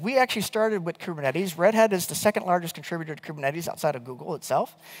because we actually started with Kubernetes. Red Hat is the second largest contributor to Kubernetes outside of Google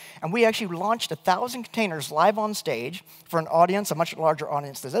itself. And we actually launched 1,000 containers live on stage for an audience, a much larger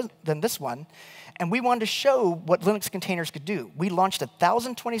audience than this one. And we wanted to show what Linux containers could do. We launched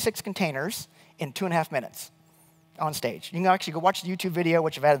 1,026 containers in 2.5 minutes on stage. You can actually go watch the YouTube video,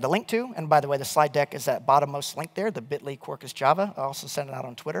 which I've added the link to. And by the way, the slide deck is that bottommost link there, the bit.ly Quarkus Java. I also sent it out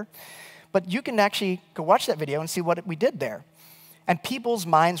on Twitter. But you can actually go watch that video and see what we did there. And people's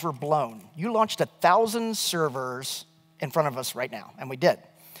minds were blown. You launched 1,000 servers in front of us right now, and we did.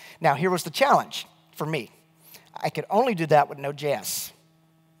 Now, here was the challenge for me. I could only do that with Node.js.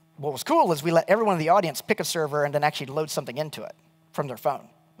 What was cool is we let everyone in the audience pick a server and then actually load something into it. from their phone.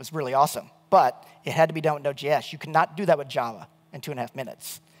 It was really awesome. But it had to be done with Node.js. You cannot do that with Java in 2.5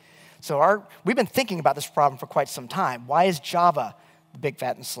 minutes. So we've been thinking about this problem for quite some time. Why is Java the big,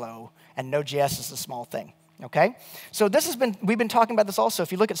 fat, and slow, and Node.js is the small thing? Okay? So we've been talking about this also.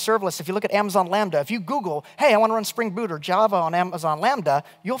 If you look at serverless, if you look at Amazon Lambda, if you Google, hey, I want to run Spring Boot or Java on Amazon Lambda,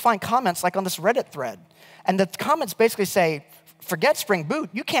 you'll find comments like on this Reddit thread. And the comments basically say, forget Spring Boot,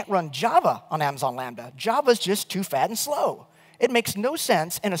 you can't run Java on Amazon Lambda. Java's just too fat and slow. It makes no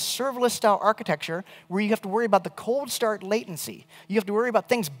sense in a serverless-style architecture where you have to worry about the cold start latency. You have to worry about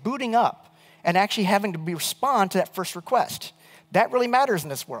things booting up and actually having to respond to that first request. That really matters in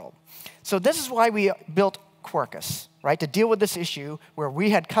this world. So this is why we built Quarkus, right, to deal with this issue where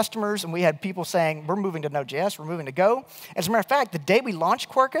we had customers and we had people saying, we're moving to Node.js, we're moving to Go. As a matter of fact, the day we launched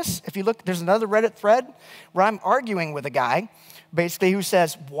Quarkus, if you look, there's another Reddit thread where I'm arguing with a guy, basically, who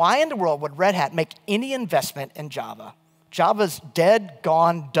says, why in the world would Red Hat make any investment in Java? Java's dead,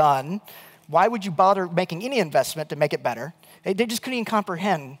 gone, done. Why would you bother making any investment to make it better? They just couldn't even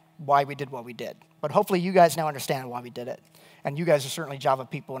comprehend why we did what we did. But hopefully you guys now understand why we did it. And you guys are certainly Java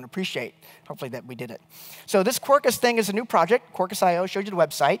people and appreciate, hopefully, that we did it. So this Quarkus thing is a new project. Quarkus.io showed you the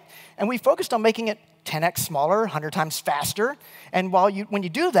website. And we focused on making it 10x smaller, 100 times faster. And when you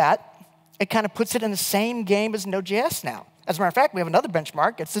do that, it kind of puts it in the same game as Node.js now. As a matter of fact, we have another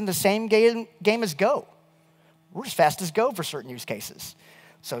benchmark. It's in the same game as Go. We're as fast as Go for certain use cases.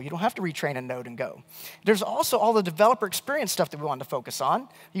 So you don't have to retrain in Node and Go. There's also all the developer experience stuff that we wanted to focus on.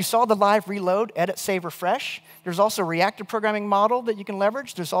 You saw the live reload, edit, save, refresh. There's also a reactive programming model that you can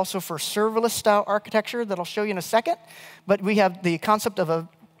leverage. There's also for serverless style architecture that I'll show you in a second. But we have the concept of a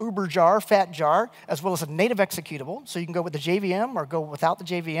uber jar, fat jar, as well as a native executable. So you can go with the JVM or go without the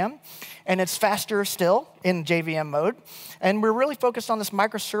JVM. And it's faster still in JVM mode. And we're really focused on this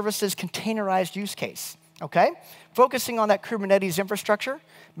microservices containerized use case. Okay? Focusing on that Kubernetes infrastructure,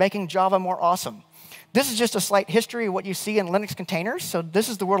 making Java more awesome. This is just a slight history of what you see in Linux containers. So this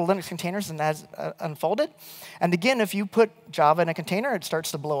is the world of Linux containers and as unfolded. And again, if you put Java in a container, it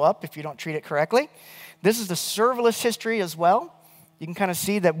starts to blow up if you don't treat it correctly. This is the serverless history as well. You can kind of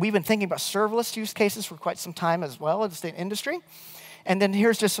see that we've been thinking about serverless use cases for quite some time as well as the industry. And then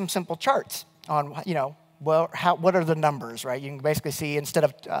here's just some simple charts on, well, what are the numbers, right? You can basically see instead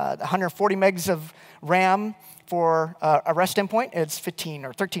of 140 megs of RAM for a REST endpoint, it's 15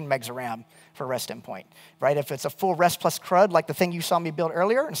 or 13 megs of RAM for a REST endpoint, right? If it's a full REST plus CRUD, like the thing you saw me build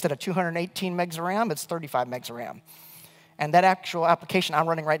earlier, instead of 218 megs of RAM, it's 35 megs of RAM. And that actual application I'm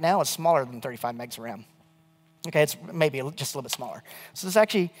running right now is smaller than 35 megs of RAM. Okay, it's maybe just a little bit smaller. So let's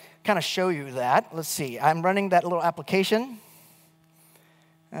actually kind of show you that. Let's see. I'm running that little application.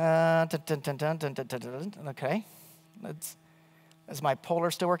 Okay. Is my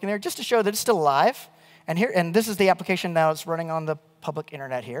poller still working there? Just to show that it's still alive. And this is the application now. It's running on the public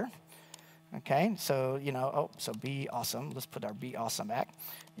internet here. Okay, so, so be awesome. Let's put our be awesome back.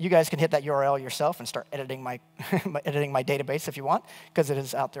 You guys can hit that URL yourself and start editing my, editing my database if you want, because it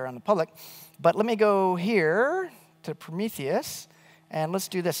is out there on the public. But let me go here to Prometheus, and let's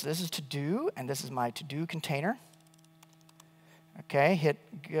do this. This is to-do, and this is my to-do container. Okay, hit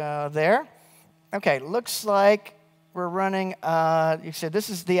there. Okay, looks like we're running, you said this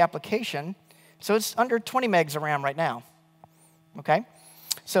is the application. So it's under 20 megs of RAM right now. Okay?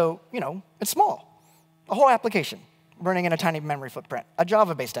 So, it's small. A whole application running in a tiny memory footprint, a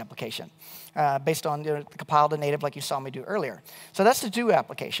Java-based application based on the compiled and native like you saw me do earlier. So that's the do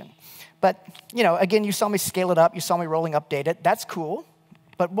application. But, again, you saw me scale it up. You saw me rolling update it. That's cool.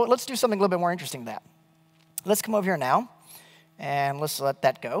 But let's do something a little bit more interesting than that. Let's come over here now, and let's let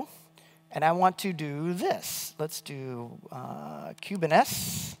that go. And I want to do this. Let's do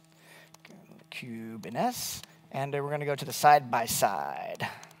Kubernetes. And we're going to go to the side-by-side.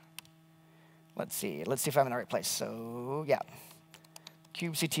 Let's see if I'm in the right place. So, yeah.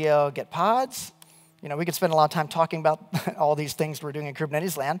 kubectl get pods. We could spend a lot of time talking about all these things we're doing in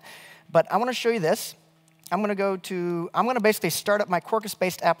Kubernetes land. But I want to show you this. I'm going to basically start up my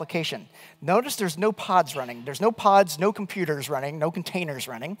Quarkus-based application. Notice there's no pods running. There's no pods, no computers running, no containers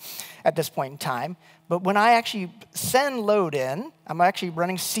running at this point in time. But when I actually send load in, I'm actually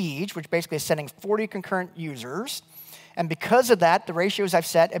running siege, which basically is sending 40 concurrent users. And because of that, the ratios I've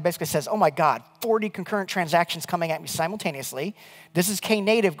set, it basically says, oh my God, 40 concurrent transactions coming at me simultaneously. This is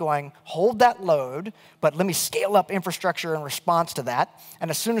Knative going, hold that load, but let me scale up infrastructure in response to that.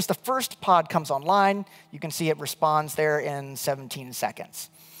 And as soon as the first pod comes online, you can see it responds there in 17 seconds.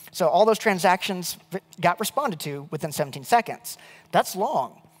 So all those transactions got responded to within 17 seconds. That's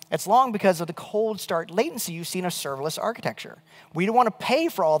long. It's long because of the cold start latency you see in a serverless architecture. We don't want to pay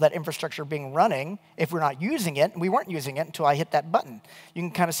for all that infrastructure being running if we're not using it, and we weren't using it until I hit that button. You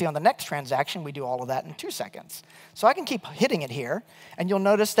can kind of see on the next transaction, we do all of that in 2 seconds. So I can keep hitting it here, and you'll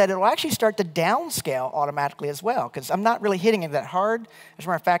notice that it will actually start to downscale automatically as well, because I'm not really hitting it that hard. As a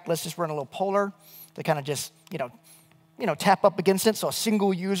matter of fact, let's just run a little polar to kind of just, tap up against it. So a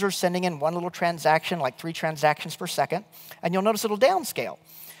single user sending in one little transaction, like 3 transactions per second, and you'll notice it'll downscale.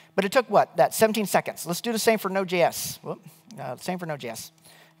 But it took what? That 17 seconds. Let's do the same for Node.js. Same for Node.js.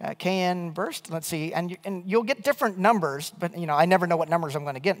 KN burst, let's see. And you'll get different numbers, but I never know what numbers I'm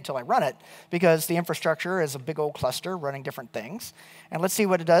going to get until I run it, because the infrastructure is a big old cluster running different things. And let's see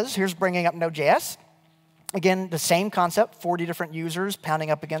what it does. Here's bringing up Node.js. Again, the same concept, 40 different users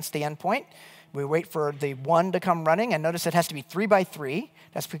pounding up against the endpoint. We wait for the one to come running, and notice it has to be 3 by 3.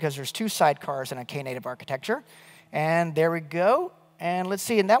 That's because there's 2 sidecars in a Knative architecture. And there we go. And let's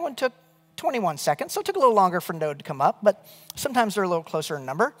see, and that one took 21 seconds, so it took a little longer for Node to come up, but sometimes they're a little closer in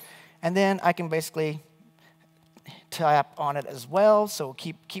number. And then I can basically tap on it as well, so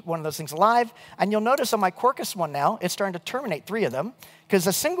keep one of those things alive. And you'll notice on my Quarkus one now, it's starting to terminate 3 of them, because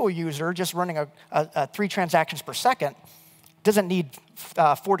a single user just running 3 transactions per second doesn't need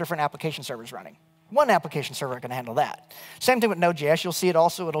 4 different application servers running. One application server can handle that. Same thing with Node.js. You'll see it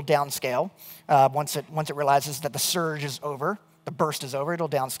also, it'll downscale once it realizes that the surge is over. The burst is over, it'll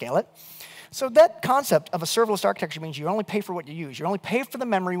downscale it. So that concept of a serverless architecture means you only pay for what you use. You only pay for the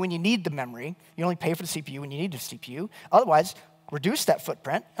memory when you need the memory. You only pay for the CPU when you need the CPU. Otherwise, reduce that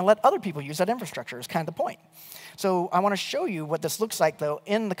footprint and let other people use that infrastructure is kind of the point. So I want to show you what this looks like, though,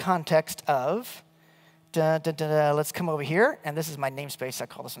 in the context of, let's come over here. And this is my namespace. I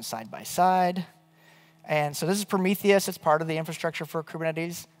call this one side by side. And so this is Prometheus. It's part of the infrastructure for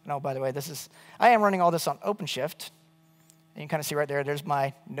Kubernetes. And oh, by the way, I am running all this on OpenShift. And you can kind of see right there, there's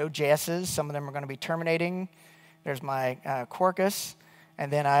my Node.js's. Some of them are going to be terminating. There's my Quarkus. And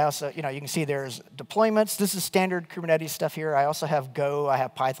then I also, you can see there's deployments. This is standard Kubernetes stuff here. I also have Go, I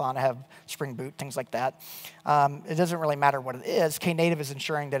have Python, I have Spring Boot, things like that. It doesn't really matter what it is. Knative is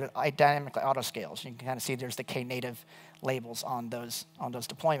ensuring that it dynamically auto-scales. You can kind of see there's the Knative labels on those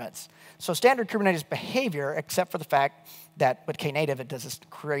deployments. So standard Kubernetes behavior, except for the fact that with Knative, it does this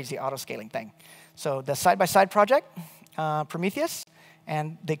crazy auto-scaling thing. So the side-by-side project, Prometheus,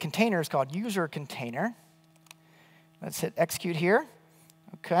 and the container is called user container. Let's hit execute here.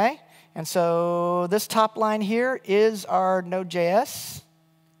 Okay, and so this top line here is our Node.js.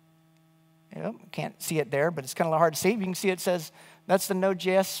 Can't see it there, but it's kind of hard to see. You can see it says that's the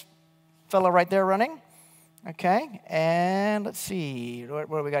Node.js fellow right there running. Okay, and let's see, what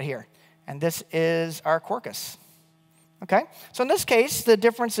do we got here? And this is our Quarkus. Okay, so in this case, the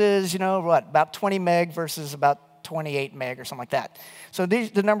difference is, about 20 meg versus about 28 meg or something like that. So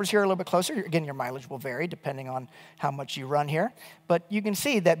the numbers here are a little bit closer. Again, your mileage will vary depending on how much you run here. But you can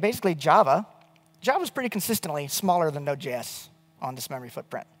see that basically Java's pretty consistently smaller than Node.js on this memory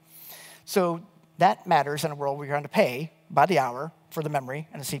footprint. So that matters in a world where you're going to pay by the hour for the memory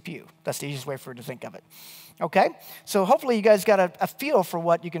and the CPU. That's the easiest way for you to think of it. Okay, so hopefully you guys got a feel for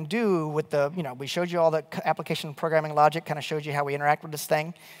what you can do with we showed you all the application programming logic, kind of showed you how we interact with this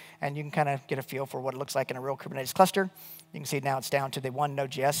thing. And you can kind of get a feel for what it looks like in a real Kubernetes cluster. You can see now it's down to the one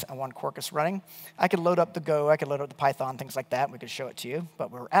Node.js and one Quarkus running. I could load up the Go, I could load up the Python, things like that. We could show it to you,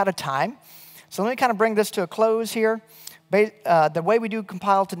 but we're out of time. So let me kind of bring this to a close here. The way we do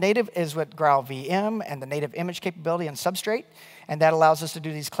compile to native is with Growl VM and the native image capability and Substrate. And that allows us to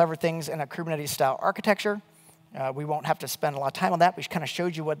do these clever things in a Kubernetes-style architecture. We won't have to spend a lot of time on that. We kind of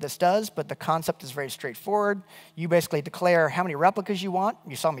showed you what this does, but the concept is very straightforward. You basically declare how many replicas you want.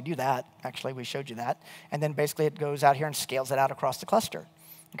 You saw me do that, actually. We showed you that. And then basically it goes out here and scales it out across the cluster.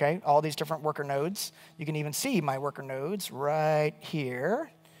 Okay, all these different worker nodes. You can even see my worker nodes right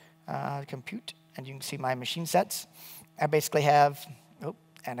here. Compute, and you can see my machine sets. I basically have,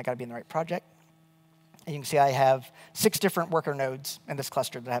 and I got to be in the right project. And you can see I have 6 different worker nodes in this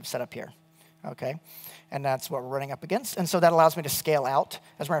cluster that I have set up here. Okay. And that's what we're running up against. And so that allows me to scale out.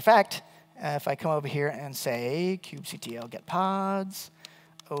 As a matter of fact, if I come over here and say kubectl get pods,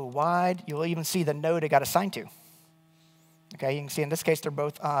 wide, you'll even see the node it got assigned to. Okay, you can see in this case they're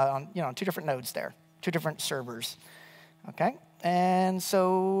both on 2 different nodes there, 2 different servers. Okay, and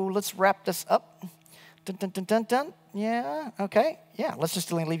so let's wrap this up. Dun, dun, dun, dun, dun. Yeah, okay, yeah, let's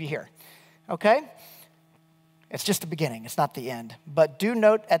just leave you here. Okay. It's just the beginning. It's not the end. But do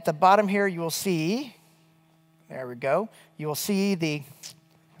note at the bottom here, you will see, there we go, you will see the,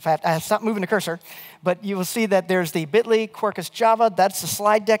 I have stopped moving the cursor, but you will see that there's the bit.ly Quarkus Java. That's the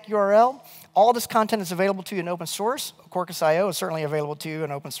slide deck URL. All this content is available to you in open source. Quarkus.io is certainly available to you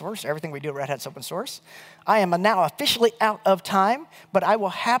in open source. Everything we do at Red Hat's open source. I am now officially out of time, but I will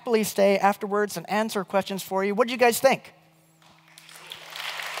happily stay afterwards and answer questions for you. What do you guys think?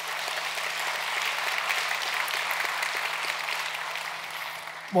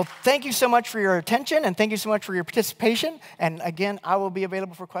 Well, thank you so much for your attention, and thank you so much for your participation. And again, I will be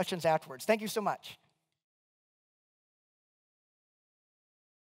available for questions afterwards. Thank you so much.